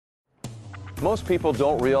Most people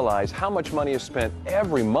don't realize how much money is spent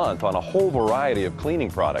every month on a whole variety of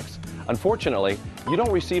cleaning products. Unfortunately, you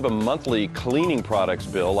don't receive a monthly cleaning products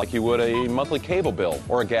bill like you would a monthly cable bill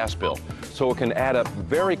or a gas bill, so it can add up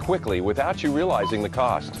very quickly without you realizing the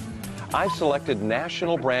cost. I've selected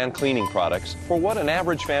national brand cleaning products for what an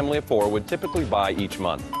average family of four would typically buy each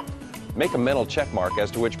month. Make a mental check mark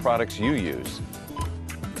as to which products you use.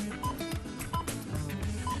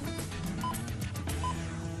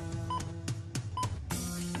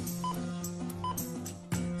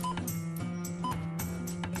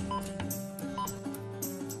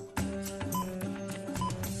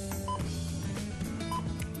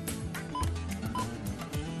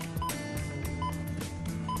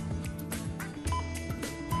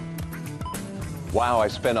 Wow, I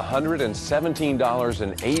spent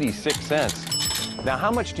 $117.86. Now,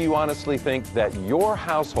 how much do you honestly think that your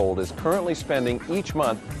household is currently spending each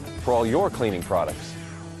month for all your cleaning products?